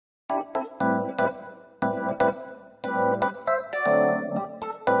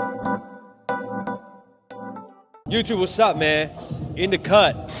YouTube, what's up, man? In the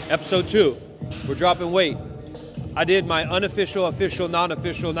cut, episode 2. We're dropping weight. I did my unofficial, official,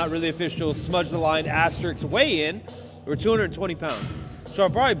 non-official, not really official, smudge the line, asterisk weigh-in. We're 220 pounds. So I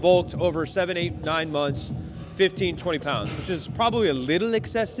probably bulked over 7, 8, 9 months, 15, 20 pounds, which is probably a little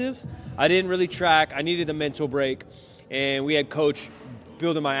excessive. I didn't really track. I needed a mental break. And we had coach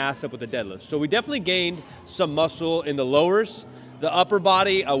building my ass up with the deadlift. So we definitely gained some muscle in the lowers. The upper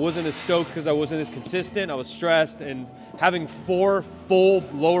body, I wasn't as stoked because I wasn't as consistent. I was stressed, and having 4 full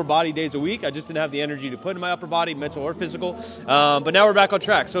lower body days a week, I just didn't have the energy to put in my upper body, mental or physical. But now we're back on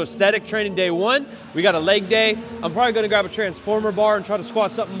track. So aesthetic training day 1, we got a leg day. I'm probably gonna grab a transformer bar and try to squat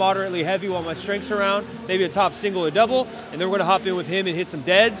something moderately heavy while my strength's around, maybe a top single or double, and then we're gonna hop in with him and hit some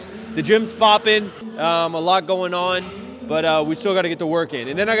deads. The gym's popping, a lot going on. But we still got to get the work in.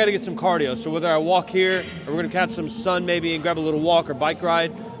 And then I got to get some cardio. So whether I walk here or we're going to catch some sun maybe and grab a little walk or bike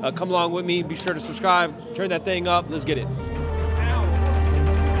ride, come along with me. Be sure to subscribe. Turn that thing up. Let's get it.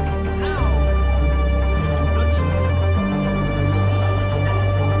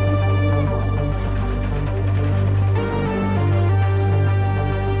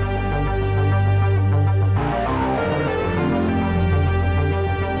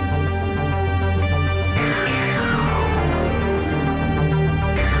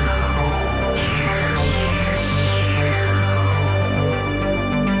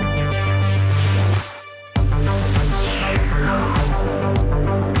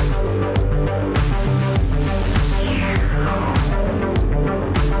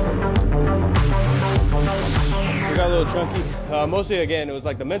 Chunky. Mostly, again, it was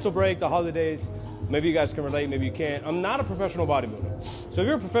like the mental break, the holidays. Maybe you guys can relate, maybe you can't. I'm not a professional bodybuilder. So if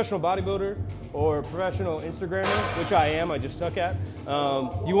you're a professional bodybuilder or a professional Instagrammer, which I am, I just suck at,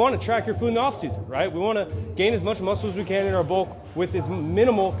 you want to track your food in the off season, right? We want to gain as much muscle as we can in our bulk with as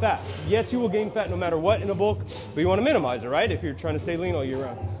minimal fat. Yes, you will gain fat no matter what in a bulk, but you want to minimize it, right? If you're trying to stay lean all year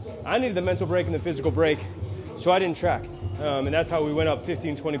round. I needed the mental break and the physical break, so I didn't track. And that's how we went up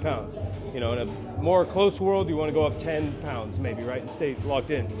 15, 20 pounds. You know, in a more close world, you want to go up 10 pounds maybe, right, and stay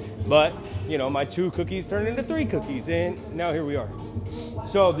locked in. But, you know, my 2 cookies turned into 3 cookies, and now here we are.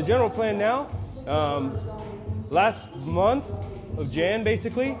 So the general plan now, last month of Jan,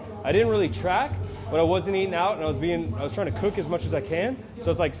 basically, I didn't really track, but I wasn't eating out, and I was trying to cook as much as I can.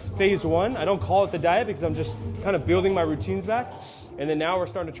 So it's like phase 1. I don't call it the diet because I'm just kind of building my routines back. And then now we're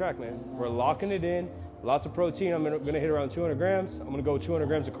starting to track, man. We're locking it in. Lots of protein. I'm gonna hit around 200 grams. I'm gonna go 200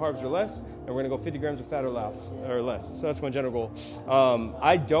 grams of carbs or less, and we're gonna go 50 grams of fat or less. So that's my general goal.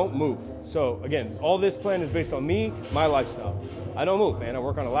 I don't move. So again, all this plan is based on me, my lifestyle. I don't move, man. I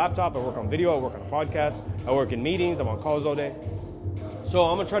work on a laptop, I work on video, I work on a podcast, I work in meetings, I'm on calls all day. So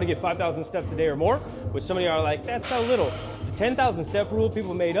I'm gonna try to get 5,000 steps a day or more, which some of you are like, that's so little. The 10,000 step rule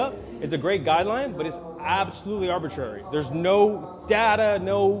people made up is a great guideline, but it's absolutely arbitrary. There's no data,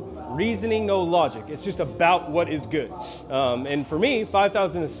 no reasoning, no logic. It's just about what is good. And for me,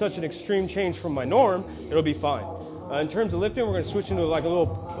 5,000 is such an extreme change from my norm, it'll be fine. In terms of lifting, we're gonna switch into like a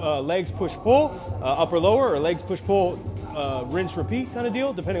little legs push-pull, upper lower, or legs push-pull, rinse repeat kind of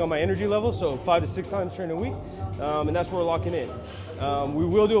deal, depending on my energy level. So 5 to 6 times during the week. And that's where we're locking in. We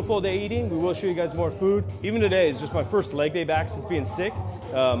will do a full day eating. We will show you guys more food. Even today is just my first leg day back since being sick.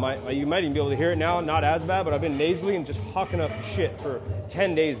 You might even be able to hear it now, not as bad, but I've been nasally and just hawking up shit for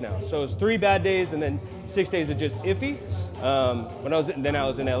 10 days now. So it's 3 bad days and then 6 days of just iffy. Then I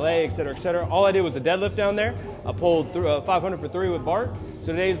was in LA, et cetera, et cetera. All I did was a deadlift down there. I pulled 500 for 3 with Bart. So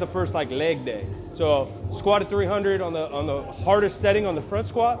today is the first like leg day. So squatted 300 on the hardest setting on the front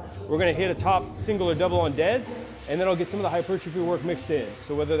squat. We're gonna hit a top single or double on deads, and then I'll get some of the hypertrophy work mixed in.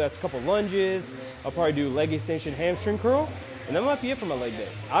 So whether that's a couple lunges, I'll probably do leg extension, hamstring curl, and that might be it for my leg day.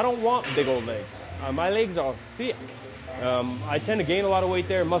 I don't want big old legs. My legs are thick. I tend to gain a lot of weight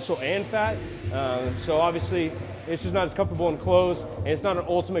there, muscle and fat. So obviously, it's just not as comfortable in clothes, and it's not an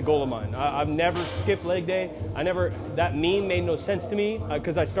ultimate goal of mine. I've never skipped leg day. That meme made no sense to me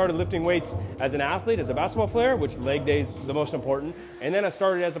because I started lifting weights as an athlete, as a basketball player, which leg day is the most important. And then I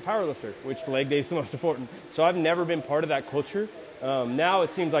started as a powerlifter, which leg day is the most important. So I've never been part of that culture. Now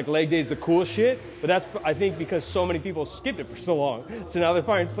it seems like leg day is the cool shit, but that's, I think, because so many people skipped it for so long. So now they're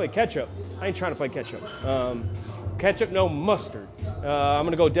trying to play catch up. I ain't trying to play catch up. Ketchup, no mustard. I'm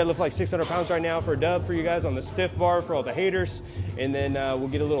gonna go deadlift like 600 pounds right now for a dub for you guys on the stiff bar for all the haters, and then we'll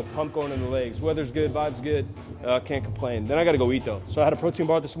get a little pump going in the legs. Weather's good, vibe's good, can't complain. Then I gotta go eat though. So I had a protein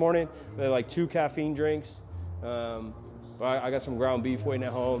bar this morning, I had like 2 caffeine drinks. I got some ground beef waiting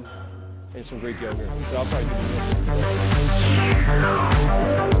at home and some Greek yogurt. So I'll probably do this.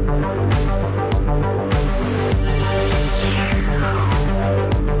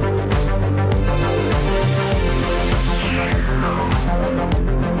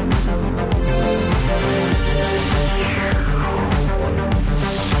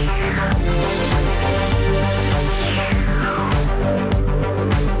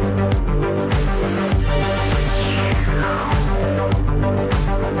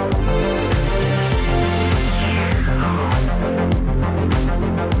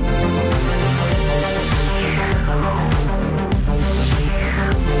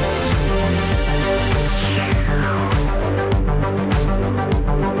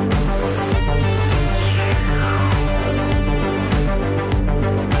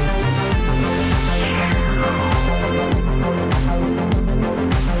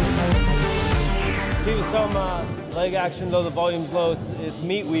 action, though the volume's low. It's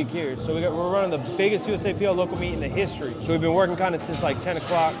meet week here. So we're running the biggest USAPL local meet in the history. So we've been working kind of since like 10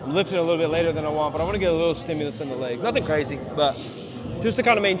 o'clock. I'm lifting a little bit later than I want, but I want to get a little stimulus in the legs. Nothing crazy, but just to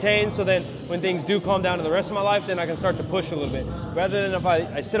kind of maintain, so then when things do calm down in the rest of my life, then I can start to push a little bit. Rather than if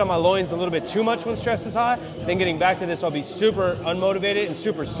I sit on my loins a little bit too much when stress is high, then getting back to this, I'll be super unmotivated and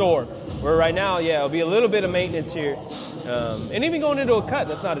super sore. Where right now, yeah, it'll be a little bit of maintenance here. And even going into a cut,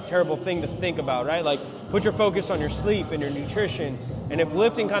 that's not a terrible thing to think about, right? Like, put your focus on your sleep and your nutrition, and if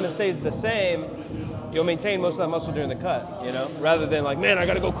lifting kind of stays the same, you'll maintain most of that muscle during the cut, you know? Rather than like, man, I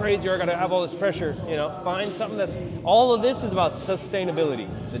gotta go crazy or I gotta have all this pressure, you know? Find something that's, all of this is about sustainability.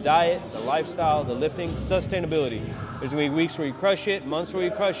 The diet, the lifestyle, the lifting, sustainability. There's gonna be weeks where you crush it, months where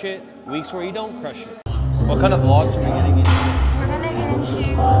you crush it, weeks where you don't crush it. What kind of vlogs are we getting into? We're gonna get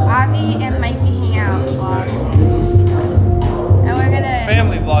into Avi and Mikey hangout vlogs. And we're gonna...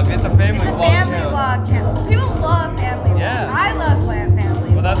 Family vlog, it's a family vlog channel. People love family vlogs. Yeah. I love family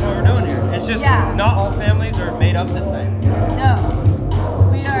vlogs. Well, that's what we're doing here. It's just not all families are made up the same. No,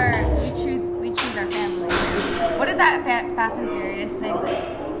 we choose our family. What is that Fast and Furious thing?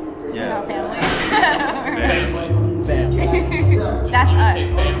 Yeah. Family. Family. That's us.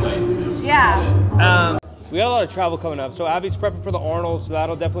 Family. Yeah. We got a lot of travel coming up. So Abby's prepping for the Arnold, so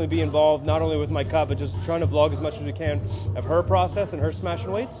that'll definitely be involved, not only with my cut, but just trying to vlog as much as we can of her process and her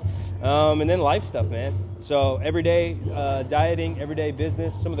smashing weights. And then life stuff, man. So everyday dieting, everyday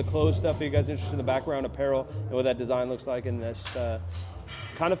business, some of the clothes stuff that you guys are interested in, the background apparel and what that design looks like. And that's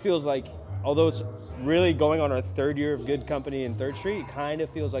kind of feels like, although it's really going on our third year of good company in 3rd Street, it kind of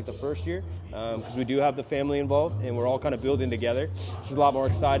feels like the first year because we do have the family involved and we're all kind of building together, which is a lot more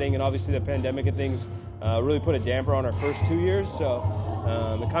exciting. And obviously the pandemic and things really put a damper on our first 2 years. So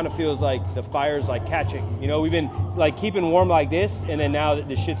it kind of feels like the fire's like catching. You know, we've been like keeping warm like this, and then now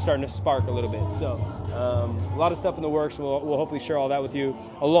the shit's starting to spark a little bit. So a lot of stuff in the works. We'll hopefully share all that with you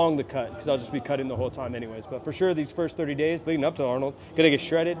along the cut, because I'll just be cutting the whole time anyways. But for sure, these first 30 days leading up to Arnold, gonna get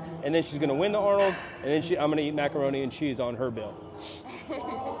shredded, and then she's gonna win the Arnold, and then I'm gonna eat macaroni and cheese on her bill.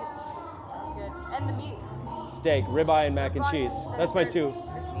 Sounds good. And the meat. Steak, ribeye, and mac and cheese. That's my two.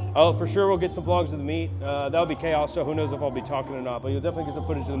 Oh, for sure we'll get some vlogs of the meet. That'll be chaos, so who knows if I'll be talking or not. But you'll definitely get some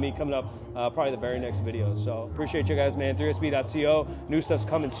footage of the meet coming up probably the very next video. So appreciate you guys, man. 30LB'S.co. New stuff's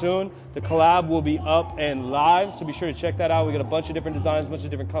coming soon. The collab will be up and live, so be sure to check that out. We got a bunch of different designs, a bunch of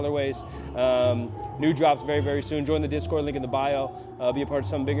different colorways. New drops very, very soon. Join the Discord, link in the bio. Be a part of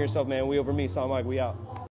something bigger yourself, man. We over me, SILENTMIKKE, we out.